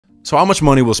So how much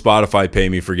money will Spotify pay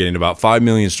me for getting about 5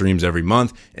 million streams every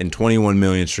month and 21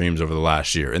 million streams over the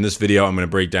last year? In this video, I'm going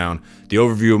to break down the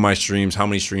overview of my streams, how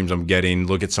many streams I'm getting,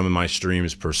 look at some of my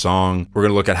streams per song. We're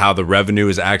going to look at how the revenue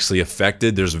is actually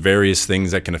affected. There's various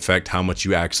things that can affect how much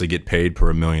you actually get paid per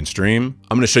a million stream.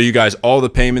 I'm going to show you guys all the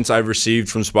payments I've received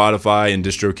from Spotify and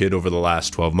DistroKid over the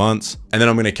last 12 months. And then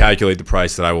I'm going to calculate the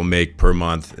price that I will make per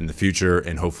month in the future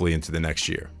and hopefully into the next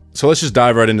year. So let's just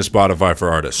dive right into Spotify for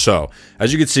Artists. So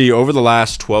as you can see, over the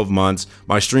last 12 months,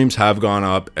 my streams have gone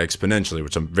up exponentially,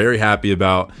 which I'm very happy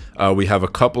about. We have a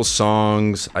couple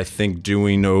songs, I think,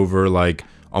 doing over like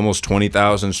almost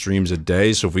 20,000 streams a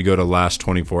day. So if we go to last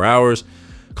 24 hours,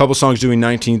 a couple songs doing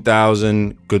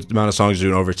 19,000, good amount of songs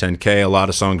doing over 10K, a lot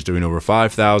of songs doing over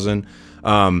 5,000.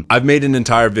 I've made an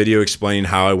entire video explaining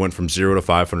how I went from 0 to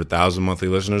 500,000 monthly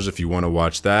listeners if you want to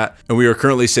watch that. And we are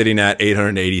currently sitting at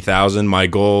 880,000. My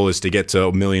goal is to get to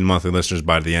 1 million monthly listeners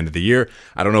by the end of the year.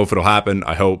 I don't know if it'll happen.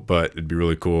 I hope, but it'd be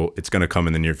really cool. It's going to come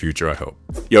in the near future, I hope.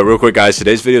 Yo, real quick, guys.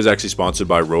 Today's video is actually sponsored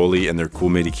by Roly and their cool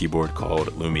MIDI keyboard called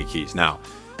Lumi Keys. Now,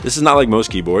 this is not like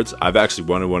most keyboards. I've actually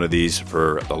wanted one of these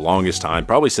for the longest time,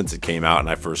 probably since it came out and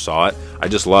I first saw it. I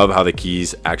just love how the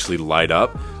keys actually light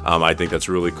up. I think that's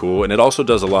really cool. And it also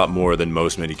does a lot more than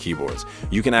most MIDI keyboards.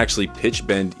 You can actually pitch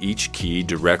bend each key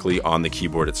directly on the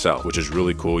keyboard itself, which is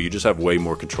really cool. You just have way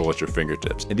more control at your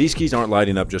fingertips. And these keys aren't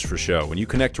lighting up just for show. When you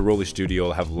connect to Roly Studio,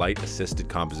 it'll have light assisted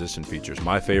composition features.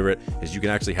 My favorite is you can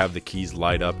actually have the keys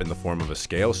light up in the form of a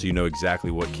scale so you know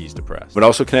exactly what keys to press. But it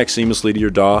also connects seamlessly to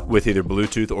your DAW with either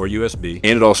Bluetooth or USB.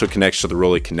 And it also connects to the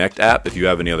Roly Connect app. If you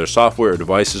have any other software or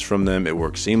devices from them, it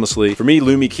works seamlessly. For me,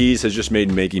 Lumi Keys has just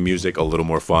made making music a little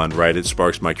more fun, right? It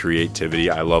sparks my creativity.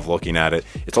 I love looking at it.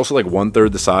 It's also like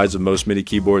 1/3 the size of most MIDI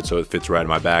keyboards, so it fits right in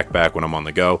my backpack when I'm on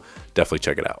the go. Definitely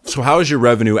check it out. So how is your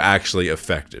revenue actually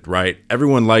affected, right?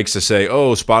 Everyone likes to say,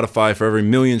 oh, Spotify, for every 1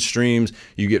 million streams,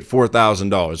 you get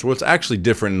 $4,000. Well, it's actually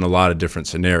different in a lot of different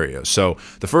scenarios. So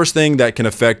the first thing that can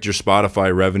affect your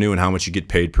Spotify revenue and how much you get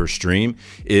paid per stream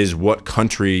is what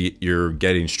country you're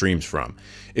getting streams from.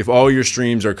 If all your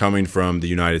streams are coming from the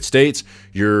United States,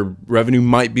 your revenue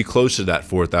might be close to that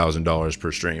 $4,000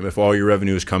 per stream. If all your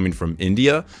revenue is coming from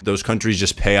India, those countries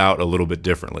just pay out a little bit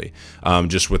differently,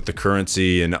 just with the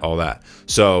currency and all that.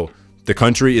 So the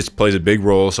country plays a big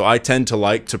role. So I tend to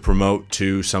like to promote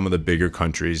to some of the bigger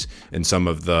countries and some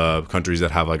of the countries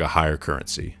that have like a higher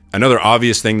currency. Another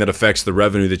obvious thing that affects the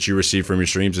revenue that you receive from your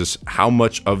streams is how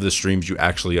much of the streams you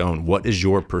actually own. What is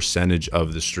your percentage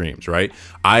of the streams, right?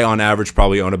 I, on average,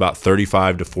 probably own about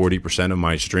 35 to 40% of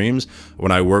my streams.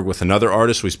 When I work with another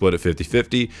artist, we split it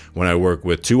 50-50. When I work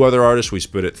with two other artists, we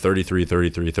split it 33,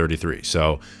 33, 33.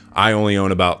 So I only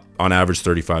own about, on average,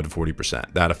 35 to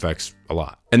 40%. That affects a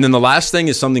lot. And then the last thing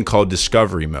is something called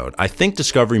Discovery Mode. I think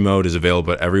Discovery Mode is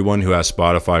available to everyone who has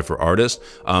Spotify for Artists,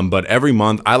 but every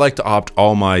month I like to opt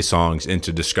all my songs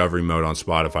into Discovery Mode on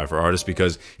Spotify for Artists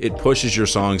because it pushes your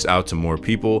songs out to more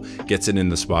people, gets it in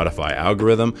the Spotify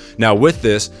algorithm. Now with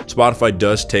this, Spotify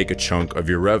does take a chunk of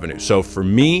your revenue. So for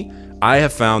me, I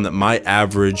have found that my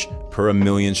average per 1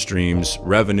 million streams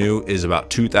revenue is about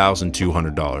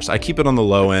 $2,200. I keep it on the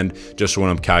low end just when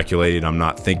I'm calculating. I'm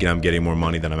not thinking I'm getting more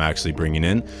money than I'm actually bringing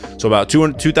in. So about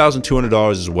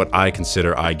 $2,200 is what I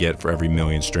consider I get for every 1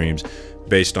 million streams,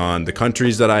 based on the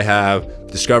countries that I have.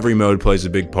 Discovery Mode plays a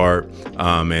big part,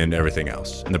 and everything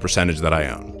else, and the percentage that I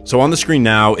own. So on the screen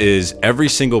now is every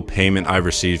single payment I've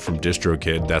received from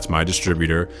DistroKid. That's my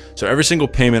distributor. So every single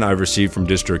payment I've received from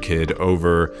DistroKid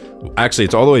over, actually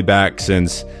it's all the way back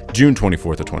since June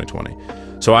 24th of 2020.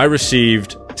 So I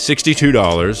received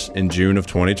 $62 in June of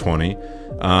 2020.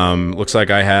 Looks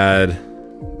like I had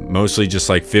mostly just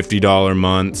like $50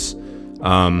 months.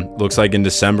 Looks like in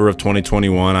December of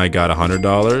 2021 I got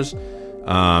 $100.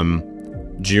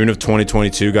 June of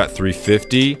 2022 got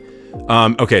 $350.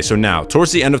 Okay, so now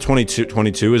towards the end of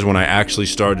 2022 is when I actually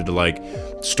started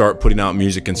to start putting out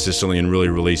music consistently and really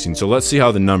releasing. So let's see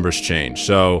how the numbers change.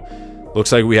 So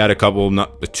looks like we had a couple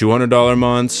 $200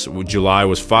 months. July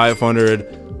was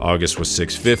 $500, August was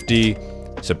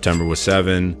 $650, September was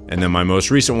 $7, and then my most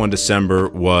recent one, December,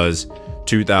 was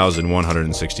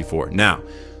 $2,164. Now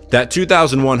that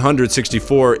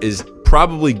 $2,164 is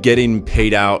probably getting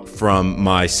paid out from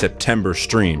my September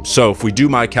stream. So if we do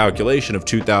my calculation of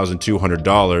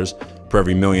 $2,200 per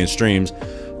every 1 million streams,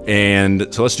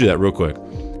 and so let's do that real quick.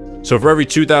 So for every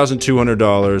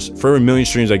 $2,200, for every 1 million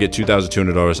streams, I get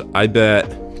 $2,200. I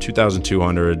bet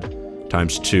 2,200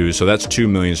 times 2, so that's 2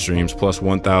 million streams plus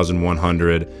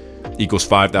 1,100 equals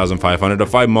 5,500.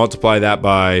 If I multiply that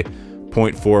by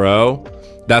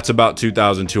 0.40, that's about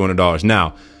 $2,200.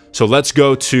 Now, so let's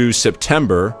go to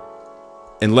September.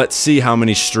 and let's see how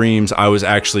many streams I was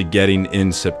actually getting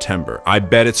in September. I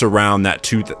bet it's around that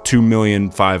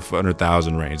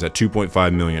 2,500,000 range, that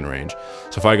 2.5 million range.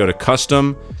 So if I go to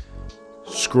custom,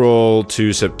 scroll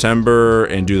to September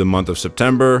and do the month of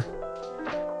September,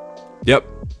 yep,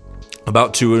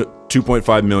 about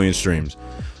 2.5 million streams.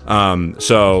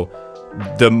 So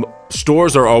the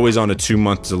stores are always on a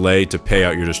 2-month delay to pay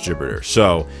out your distributor.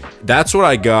 So that's what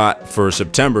I got for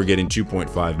September, getting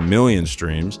 2.5 million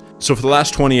streams. So for the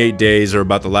last 28 days, or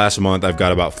about the last month, I've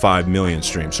got about 5 million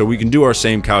streams. So we can do our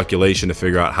same calculation to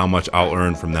figure out how much I'll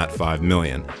earn from that 5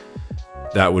 million.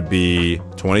 That would be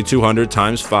 2,200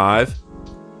 times 5,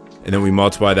 and then we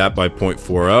multiply that by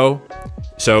 0.40.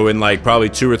 So in like probably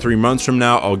 2 or 3 months from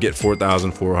now, I'll get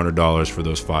 $4,400 for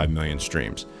those 5 million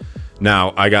streams.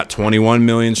 Now, I got 21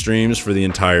 million streams for the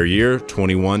entire year.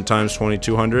 21 times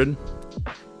 2,200.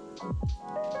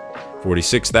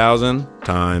 46,000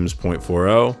 times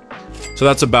 0.40. So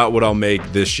that's about what I'll make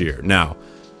this year. Now,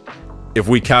 if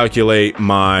we calculate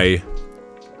my,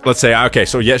 let's say, okay,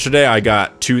 so yesterday I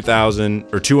got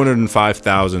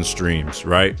 205,000 streams,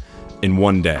 right? In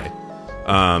one day.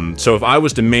 So if I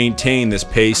was to maintain this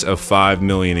pace of 5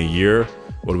 million a year,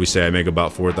 what do we say? I make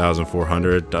about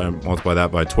 4,400. Multiply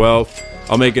that by 12.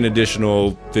 I'll make an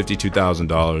additional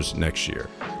 $52,000 next year.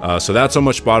 So that's how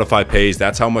much Spotify pays.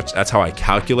 That's how I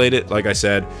calculate it. Like I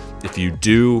said, if you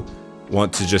do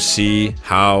want to just see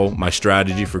how my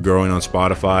strategy for growing on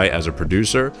Spotify as a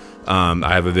producer,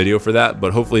 I have a video for that.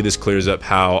 But hopefully this clears up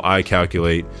how I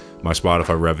calculate my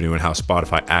Spotify revenue and how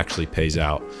Spotify actually pays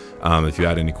out. If you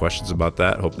had any questions about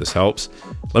that, hope this helps.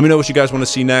 Let me know what you guys want to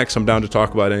see next. I'm down to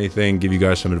talk about anything, give you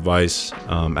guys some advice,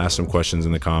 ask some questions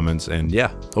in the comments, and yeah,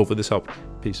 hopefully this helped.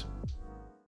 Peace.